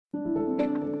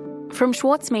From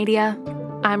Schwartz Media,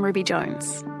 I'm Ruby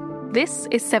Jones. This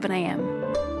is 7am.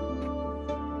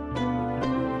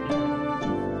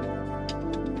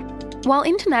 While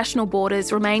international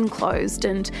borders remain closed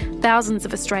and thousands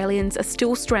of Australians are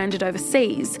still stranded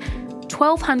overseas,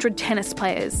 1,200 tennis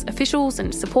players, officials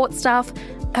and support staff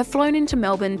have flown into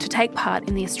Melbourne to take part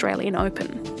in the Australian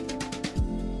Open.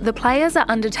 The players are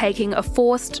undertaking a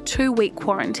forced 2-week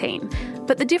quarantine,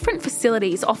 but the different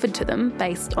facilities offered to them,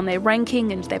 based on their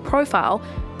ranking and their profile,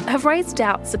 have raised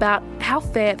doubts about how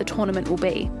fair the tournament will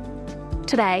be.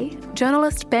 Today,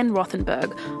 journalist Ben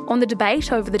Rothenberg on the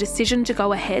debate over the decision to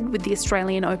go ahead with the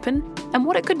Australian Open and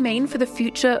what it could mean for the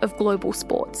future of global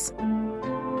sports.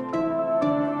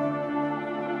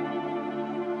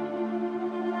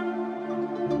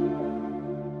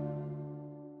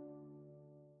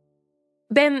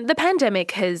 Ben, the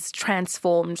pandemic has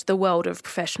transformed the world of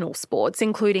professional sports,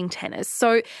 including tennis.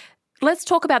 So let's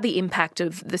talk about the impact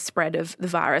of the spread of the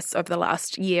virus over the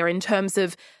last year in terms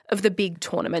of the big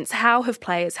tournaments. How have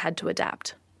players had to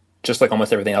adapt? Just like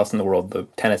almost everything else in the world, the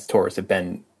tennis tours have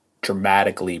been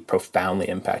dramatically, profoundly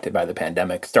impacted by the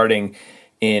pandemic, starting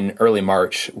in early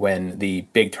March when the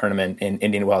big tournament in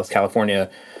Indian Wells, California,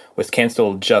 was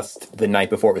canceled just the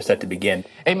night before it was set to begin.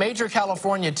 A major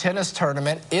California tennis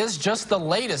tournament is just the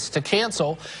latest to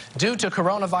cancel due to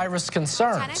coronavirus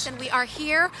concerns. Tennis, and we are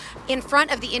here in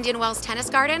front of the Indian Wells Tennis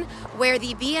Garden where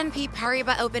the BNP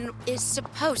Paribas Open is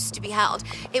supposed to be held.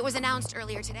 It was announced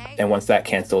earlier today. And once that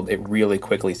canceled, it really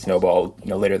quickly snowballed.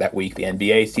 Later that week, the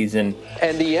NBA season.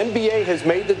 And the NBA has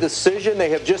made the decision. They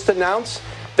have just announced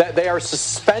that they are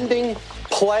suspending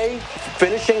play,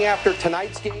 finishing after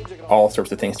tonight's games. All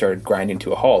sorts of things started grinding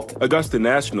to a halt. Augusta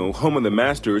National, home of the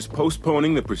Masters,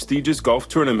 postponing the prestigious golf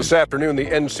tournament. This afternoon, the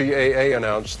NCAA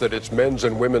announced that its men's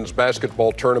and women's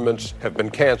basketball tournaments have been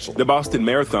canceled. The Boston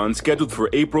Marathon, scheduled for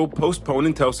April, postponed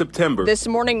until September. This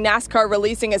morning, NASCAR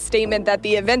releasing a statement that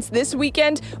the events this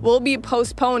weekend will be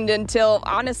postponed until,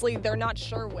 honestly, they're not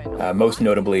sure when. Most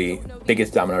notably,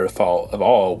 biggest domino to fall of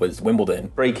all was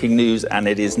Wimbledon. Breaking news, and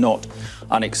it is not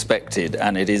unexpected,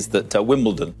 and it is that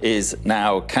Wimbledon is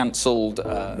now cancelled.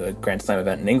 The Grand Slam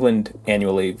event in England,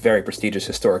 annually very prestigious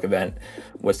historic event,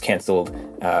 was cancelled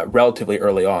relatively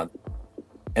early on.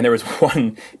 And there was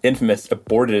one infamous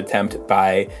aborted attempt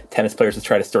by tennis players to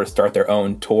try to sort of start their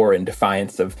own tour in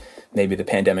defiance of maybe the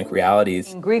pandemic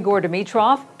realities. Grigor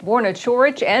Dimitrov, Borna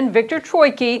Coric, and Viktor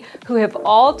Troicki, who have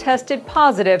all tested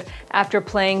positive after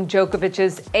playing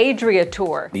Djokovic's Adria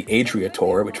Tour. The Adria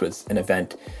Tour, which was an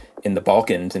event in the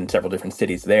Balkans in several different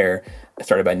cities there,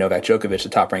 started by Novak Djokovic, the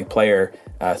top-ranked player,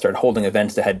 started holding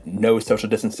events that had no social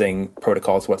distancing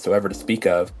protocols whatsoever to speak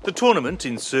of. The tournament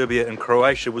in Serbia and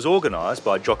Croatia was organised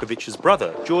by Djokovic's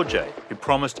brother, George, who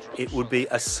promised it would be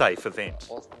a safe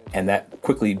event. And that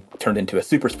quickly turned into a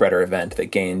super spreader event that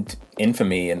gained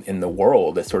infamy in the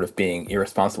world as sort of being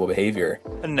irresponsible behaviour.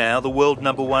 And now the world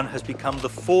number one has become the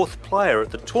fourth player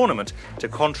at the tournament to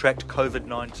contract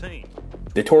COVID-19.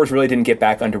 The tours really didn't get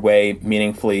back underway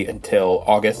meaningfully until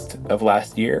August of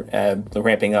last year,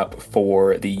 ramping up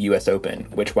for the US Open,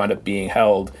 which wound up being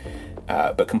held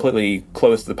but completely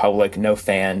closed to the public, no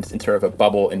fans, in sort of a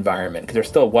bubble environment, because there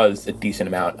still was a decent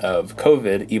amount of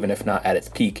COVID, even if not at its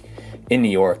peak, in New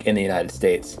York, in the United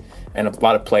States. And a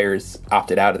lot of players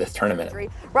opted out of this tournament.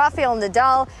 Rafael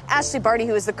Nadal, Ashley Barty,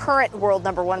 who is the current world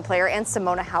number one player, and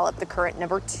Simona Halep, the current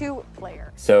number two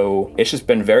player. So it's just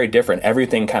been very different.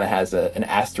 Everything kind of has an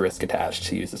asterisk attached,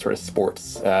 to use the sort of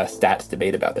sports stats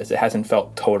debate about this. It hasn't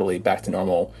felt totally back to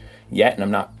normal yet, and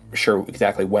I'm not sure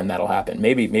exactly when that'll happen.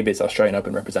 Maybe it's Australian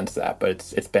Open represents that,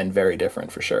 but it's been very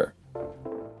different for sure.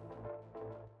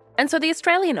 And so the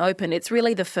Australian Open, it's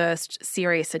really the first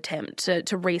serious attempt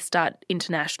to restart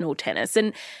international tennis.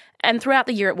 And throughout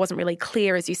the year, it wasn't really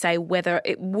clear, as you say, whether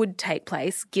it would take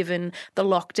place, given the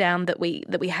lockdown that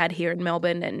we had here in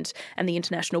Melbourne and the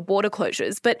international border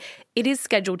closures. But it is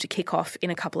scheduled to kick off in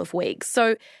a couple of weeks.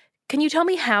 So can you tell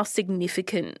me how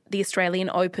significant the Australian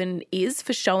Open is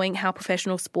for showing how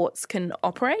professional sports can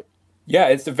operate? Yeah,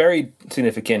 it's a very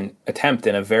significant attempt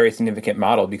and a very significant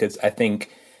model, because I think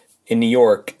in New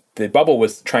York, the bubble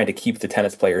was trying to keep the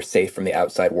tennis players safe from the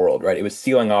outside world, right? It was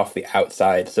sealing off the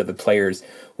outside so the players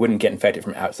wouldn't get infected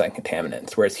from outside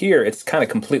contaminants. Whereas here, it's kind of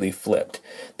completely flipped.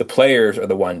 The players are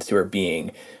the ones who are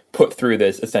being put through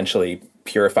this essentially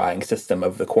purifying system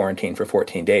of the quarantine for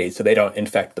 14 days so they don't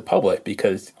infect the public,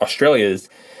 because Australia's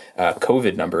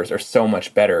COVID numbers are so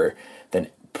much better than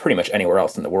pretty much anywhere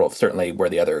else in the world, certainly where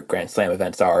the other Grand Slam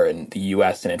events are in the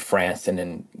US and in France and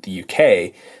in the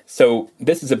UK. So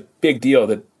this is a big deal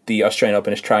that the Australian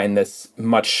Open is trying this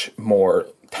much more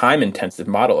time-intensive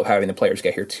model of having the players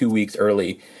get here 2 weeks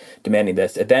early, demanding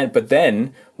this. But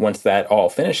then, once that all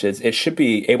finishes, it should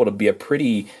be able to be a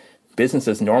pretty business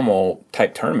as normal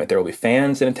type tournament. There will be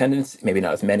fans in attendance, maybe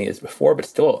not as many as before, but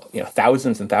still,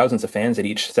 thousands and thousands of fans at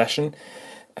each session.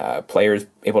 Players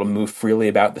able to move freely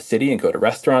about the city and go to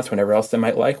restaurants whenever else they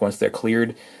might like once they're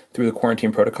cleared through the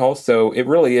quarantine protocols. So it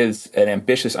really is an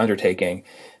ambitious undertaking,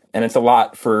 and it's a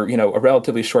lot for a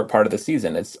relatively short part of the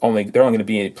season. They're only going to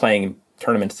be playing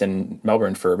tournaments in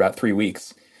Melbourne for about 3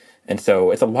 weeks, and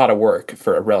so it's a lot of work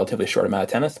for a relatively short amount of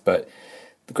tennis. But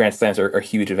the Grand Slams are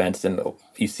huge events, and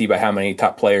you see by how many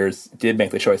top players did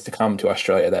make the choice to come to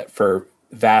Australia that for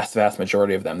vast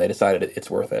majority of them, they decided it's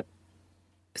worth it.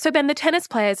 So, Ben, the tennis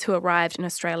players who arrived in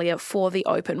Australia for the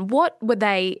Open, what were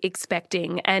they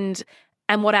expecting and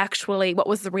what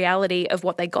was the reality of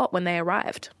what they got when they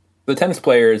arrived? The tennis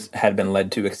players had been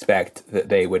led to expect that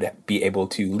they would be able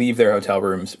to leave their hotel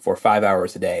rooms for 5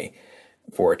 hours a day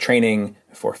for training,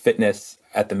 for fitness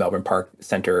at the Melbourne Park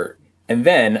Centre. And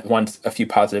then once a few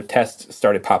positive tests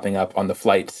started popping up on the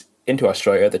flights into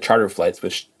Australia, the charter flights,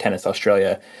 which Tennis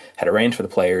Australia had arranged for the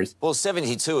players. Well,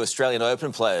 72 Australian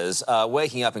Open players are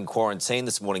waking up in quarantine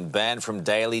this morning, banned from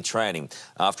daily training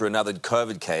after another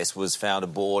COVID case was found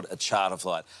aboard a charter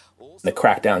flight. The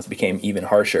crackdowns became even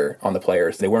harsher on the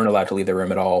players. They weren't allowed to leave their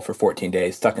room at all for 14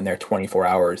 days, stuck in there 24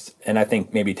 hours. And I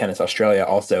think maybe Tennis Australia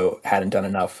also hadn't done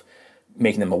enough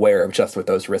making them aware of just what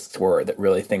those risks were, that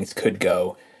really things could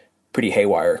go pretty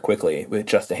haywire quickly with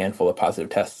just a handful of positive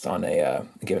tests on a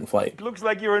given flight. Looks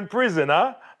like you're in prison,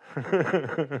 huh?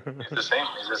 It's the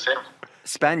same.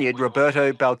 Spaniard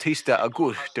Roberto Bautista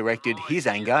Agut directed his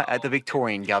anger at the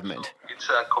Victorian government. It's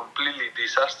a completely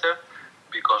disaster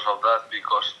because of that,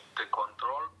 because the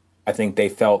control. I think they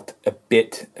felt a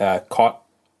bit caught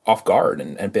off guard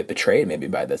and a bit betrayed maybe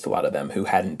by this, a lot of them who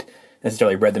hadn't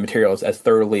necessarily read the materials as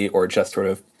thoroughly or just sort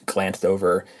of glanced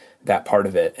over that part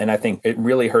of it. And I think it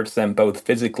really hurts them both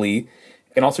physically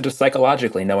and also just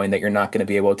psychologically, knowing that you're not going to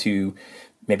be able to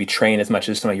maybe train as much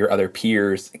as some of your other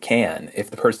peers can.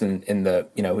 If the person in the,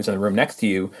 who's in the room next to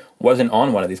you wasn't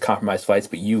on one of these compromised flights,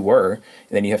 but you were, and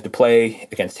then you have to play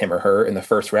against him or her in the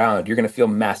first round, you're going to feel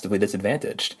massively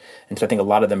disadvantaged. And so I think a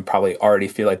lot of them probably already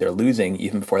feel like they're losing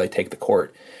even before they take the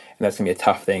court. And that's going to be a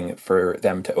tough thing for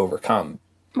them to overcome.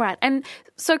 Right. And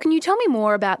so can you tell me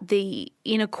more about the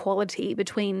inequality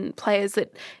between players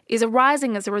that is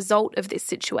arising as a result of this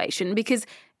situation? Because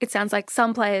it sounds like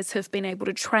some players have been able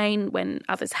to train when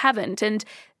others haven't. And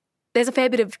there's a fair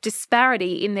bit of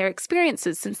disparity in their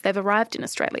experiences since they've arrived in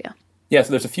Australia. Yeah, so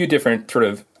there's a few different sort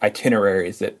of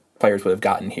itineraries that players would have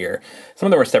gotten here. Some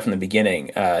of them were set from the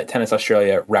beginning. Tennis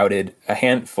Australia routed a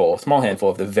small handful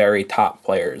of the very top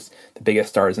players, the biggest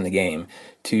stars in the game,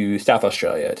 to South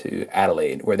Australia, to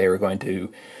Adelaide, where they were going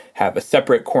to have a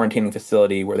separate quarantining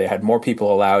facility where they had more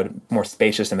people allowed, more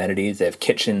spacious amenities. They have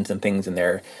kitchens and things in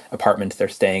their apartments they're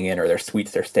staying in or their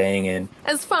suites they're staying in.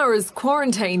 As far as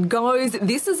quarantine goes,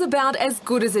 this is about as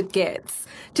good as it gets.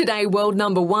 Today, world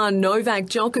number one Novak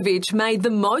Djokovic made the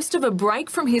most of a break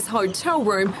from his hotel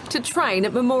room to train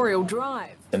at Memorial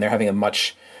Drive. And they're having a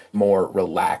much more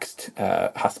relaxed,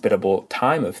 hospitable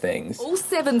time of things. All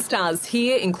 7 stars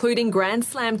here, including Grand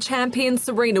Slam champion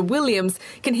Serena Williams,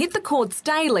 can hit the courts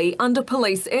daily under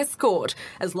police escort,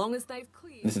 as long as they've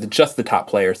cleared. This is just the top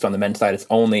players. So on the men's side, it's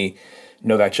only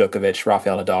Novak Djokovic,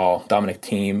 Rafael Nadal, Dominic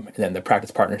Thiem, and then the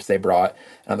practice partners they brought.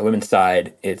 And on the women's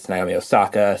side, it's Naomi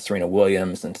Osaka, Serena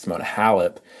Williams, and Simona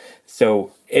Halep.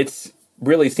 So it's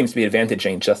really seems to be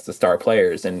advantaging just the star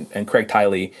players. And Craig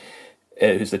Tiley,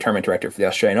 who's the tournament director for the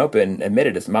Australian Open,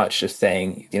 admitted as much, just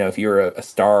saying, if you're a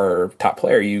star or top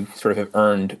player, you sort of have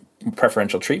earned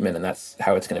preferential treatment, and that's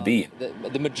how it's going to be.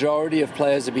 The majority of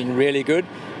players have been really good,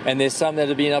 and there's some that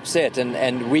have been upset,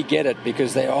 and we get it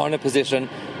because they are in a position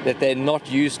that they're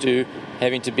not used to,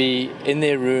 having to be in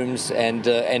their rooms and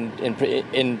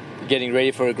in getting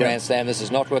ready for a Grand Slam. This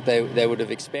is not what they would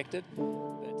have expected.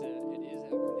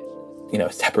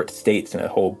 Separate states and a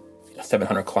whole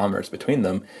 700 kilometers between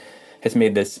them has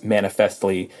made this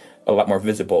manifestly a lot more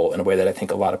visible in a way that I think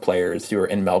a lot of players who are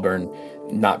in Melbourne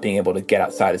not being able to get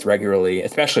outside as regularly,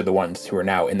 especially the ones who are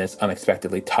now in this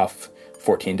unexpectedly tough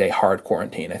 14-day hard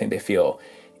quarantine, I think they feel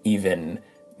even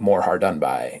more hard done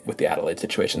by with the Adelaide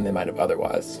situation than they might have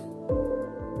otherwise.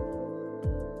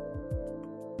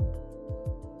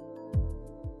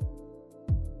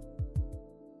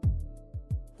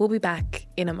 We'll be back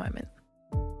in a moment.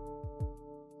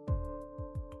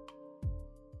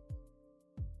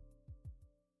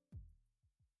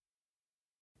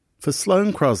 For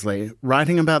Sloane Crosley,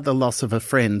 writing about the loss of a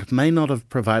friend may not have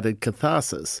provided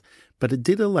catharsis, but it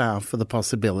did allow for the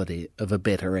possibility of a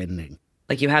better ending.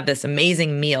 Like, you have this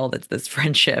amazing meal that's this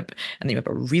friendship, and then you have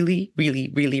a really,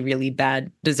 really, really, really bad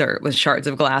dessert with shards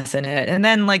of glass in it. And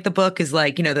then, like, the book is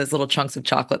like, you know, those little chunks of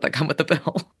chocolate that come with the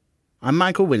bill. I'm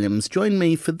Michael Williams. Join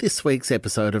me for this week's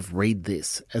episode of Read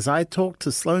This as I talk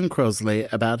to Sloane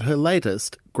Crosley about her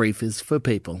latest, Grief is for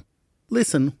People.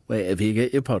 Listen wherever you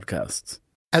get your podcasts.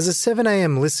 As a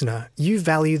 7am listener, you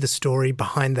value the story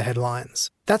behind the headlines.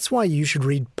 That's why you should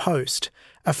read Post,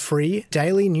 a free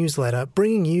daily newsletter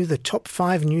bringing you the top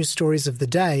 5 news stories of the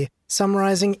day,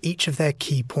 summarising each of their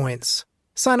key points.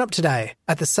 Sign up today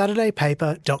at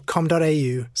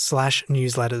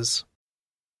thesaturdaypaper.com.au/newsletters.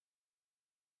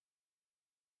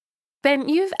 Ben,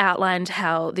 you've outlined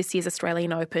how this year's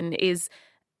Australian Open is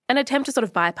an attempt to sort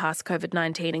of bypass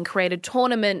COVID-19 and create a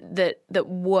tournament that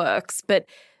works, but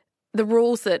the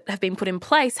rules that have been put in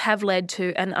place have led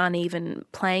to an uneven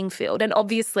playing field. And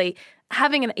obviously,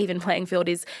 having an even playing field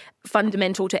is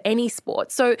fundamental to any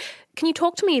sport. So can you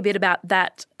talk to me a bit about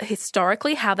that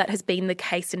historically, how that has been the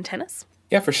case in tennis?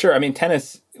 Yeah, for sure. I mean,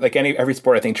 tennis, like every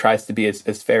sport, I think, tries to be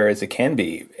as fair as it can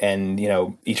be. And, you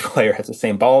know, each player has the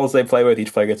same balls they play with.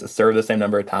 Each player gets to serve the same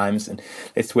number of times. And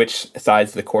they switch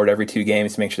sides of the court every 2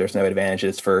 games to make sure there's no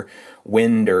advantages for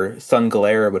wind or sun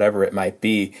glare or whatever it might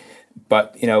be.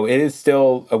 But, you know, it is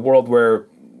still a world where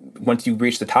once you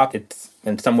reach the top, it's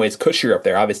in some ways cushier up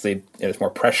there. Obviously, there's more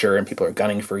pressure and people are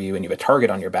gunning for you and you have a target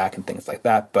on your back and things like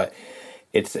that. But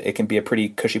it can be a pretty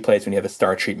cushy place when you have a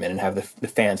star treatment and have the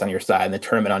fans on your side and the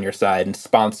tournament on your side and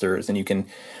sponsors, and you can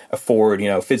afford, you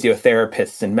know,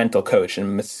 physiotherapists and mental coach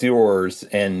and masseurs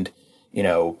and, you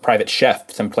know, private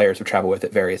chef some players would travel with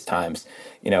at various times,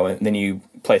 you know, and then you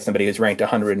play somebody who's ranked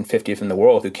 150th in the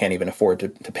world who can't even afford to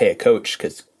pay a coach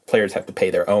because players have to pay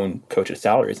their own coaches'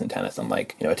 salaries in tennis,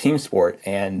 unlike, you know, a team sport.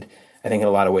 And I think in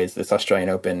a lot of ways this Australian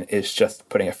Open is just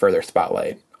putting a further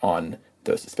spotlight on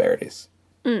those disparities.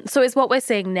 So is what we're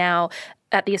seeing now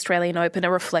at the Australian Open a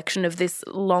reflection of this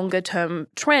longer-term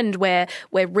trend where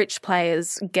rich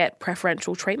players get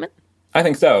preferential treatment? I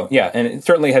think so, yeah. And it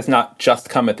certainly has not just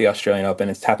come at the Australian Open.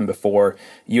 It's happened before.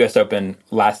 US Open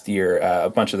last year, a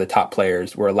bunch of the top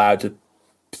players were allowed to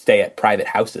stay at private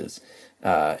houses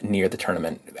near the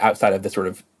tournament outside of the sort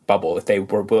of bubble if they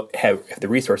have the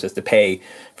resources to pay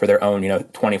for their own, you know,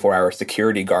 24-hour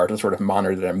security guard to sort of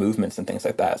monitor their movements and things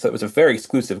like that. So it was a very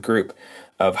exclusive group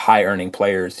of high-earning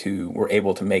players who were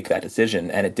able to make that decision,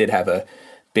 and it did have a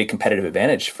big competitive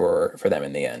advantage for them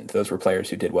in the end. Those were players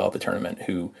who did well at the tournament,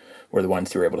 who were the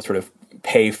ones who were able to sort of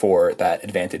pay for that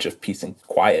advantage of peace and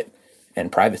quiet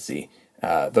and privacy.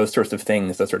 Those sorts of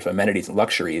things, those sorts of amenities and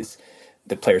luxuries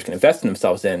that players can invest in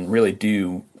themselves in really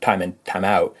do, time in, time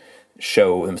out,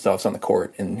 show themselves on the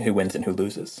court and who wins and who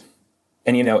loses.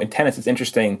 And, you know, in tennis, it's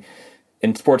interesting.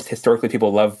 In sports, historically,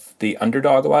 people love the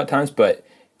underdog a lot of times, but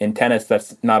in tennis,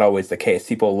 that's not always the case.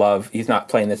 People love, he's not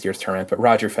playing this year's tournament, but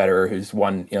Roger Federer, who's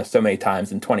won, you know, so many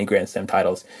times and 20 Grand Slam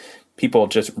titles, people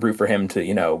just root for him to,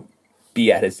 you know,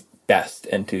 be at his best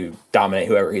and to dominate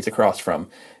whoever he's across from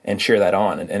and cheer that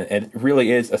on. And it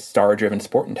really is a star-driven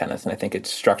sport in tennis, and I think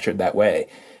it's structured that way.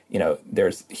 You know,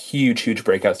 there's huge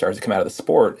breakout stars that come out of the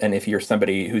sport. And if you're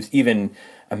somebody who's even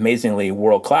amazingly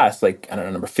world-class, like, I don't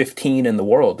know, number 15 in the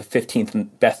world, the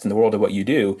 15th best in the world at what you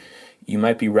do, you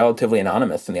might be relatively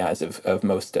anonymous in the eyes of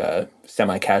most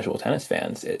semi-casual tennis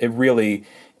fans. It really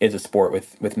is a sport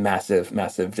with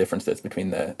massive differences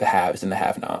between the haves and the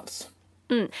have-nots.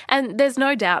 And there's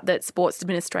no doubt that sports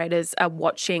administrators are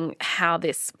watching how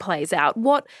this plays out.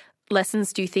 What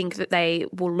lessons do you think that they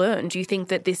will learn? Do you think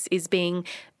that this is being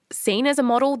seen as a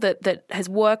model that has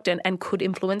worked and could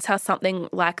influence how something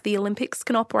like the Olympics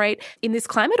can operate in this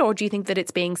climate? Or do you think that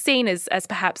it's being seen as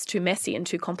perhaps too messy and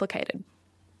too complicated?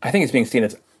 I think it's being seen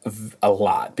as a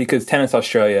lot because Tennis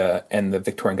Australia and the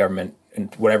Victorian government,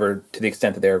 and whatever, to the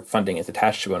extent that their funding is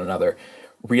attached to one another,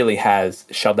 really has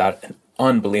shelled out an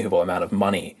unbelievable amount of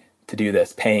money to do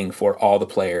this, paying for all the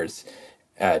players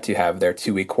to have their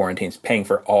 2-week quarantines, paying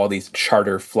for all these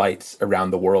charter flights around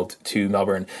the world to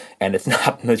Melbourne. And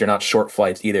those are not short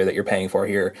flights either that you're paying for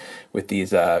here with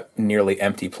these nearly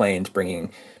empty planes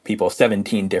bringing people,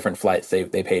 17 different flights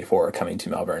they paid for coming to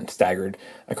Melbourne, staggered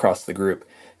across the group.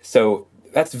 So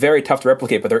that's very tough to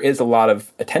replicate, but there is a lot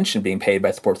of attention being paid by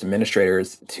sports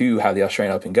administrators to how the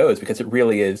Australian Open goes because it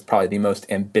really is probably the most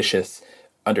ambitious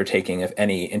undertaking of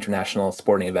any international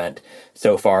sporting event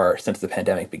so far since the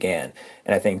pandemic began.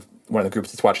 And I think one of the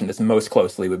groups that's watching this most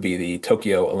closely would be the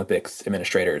Tokyo Olympics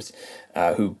administrators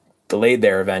who delayed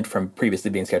their event from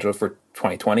previously being scheduled for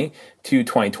 2020 to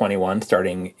 2021,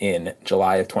 starting in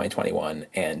July of 2021.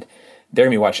 And they're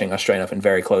going to be watching Australian Open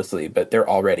very closely, but they're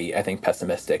already, I think,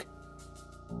 pessimistic.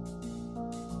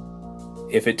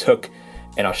 If it took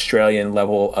an Australian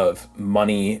level of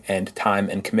money and time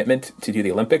and commitment to do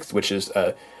the Olympics, which is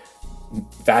a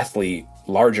vastly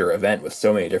larger event with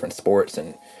so many different sports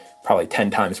and probably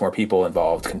 10 times more people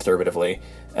involved conservatively,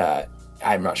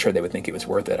 I'm not sure they would think it was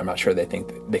worth it. I'm not sure they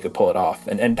think they could pull it off.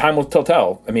 And time will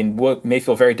tell. I mean, we may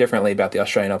feel very differently about the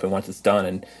Australian Open once it's done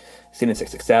and seen its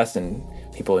success and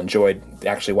people enjoyed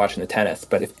actually watching the tennis.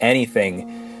 But if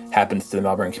anything happens to the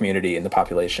Melbourne community and the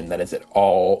population that is at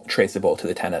all traceable to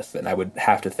the tennis, then I would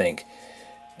have to think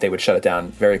they would shut it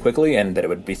down very quickly and that it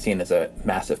would be seen as a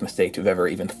massive mistake to have ever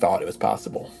even thought it was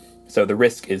possible. So the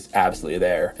risk is absolutely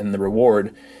there. And the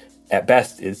reward, at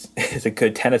best, is a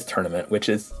good tennis tournament, which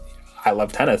is, I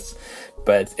love tennis,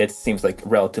 but it seems like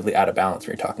relatively out of balance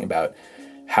when you're talking about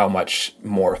how much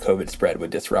more COVID spread would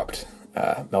disrupt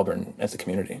Melbourne as a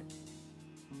community.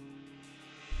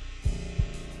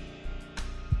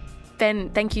 Ben,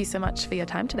 thank you so much for your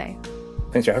time today.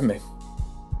 Thanks for having me.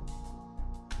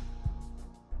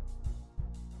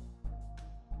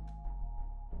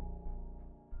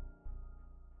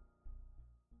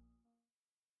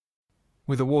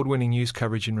 With award-winning news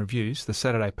coverage and reviews, The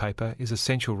Saturday Paper is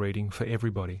essential reading for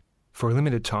everybody. For a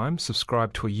limited time,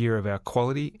 subscribe to a year of our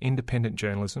quality, independent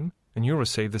journalism, and you'll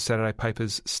receive The Saturday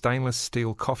Paper's stainless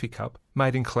steel coffee cup,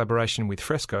 made in collaboration with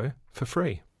Fresco, for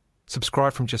free.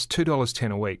 Subscribe from just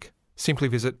 $2.10 a week. Simply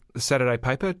visit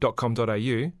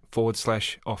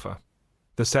thesaturdaypaper.com.au/offer.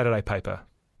 The Saturday Paper.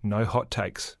 No hot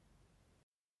takes.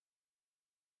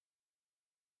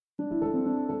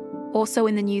 Also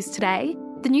in the news today,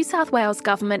 the New South Wales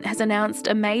government has announced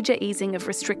a major easing of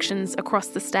restrictions across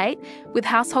the state, with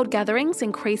household gatherings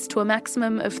increased to a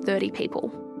maximum of 30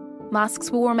 people. Masks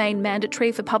will remain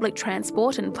mandatory for public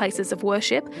transport and places of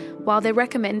worship, while they're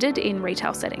recommended in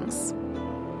retail settings.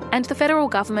 And the federal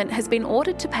government has been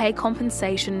ordered to pay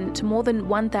compensation to more than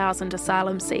 1,000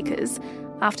 asylum seekers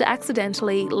after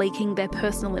accidentally leaking their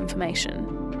personal information.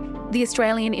 The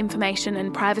Australian Information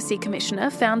and Privacy Commissioner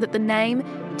found that the name,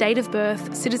 date of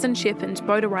birth, citizenship and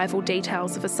boat arrival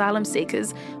details of asylum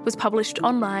seekers was published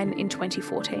online in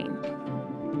 2014.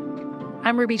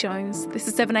 I'm Ruby Jones. This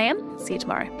is 7am. See you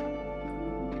tomorrow.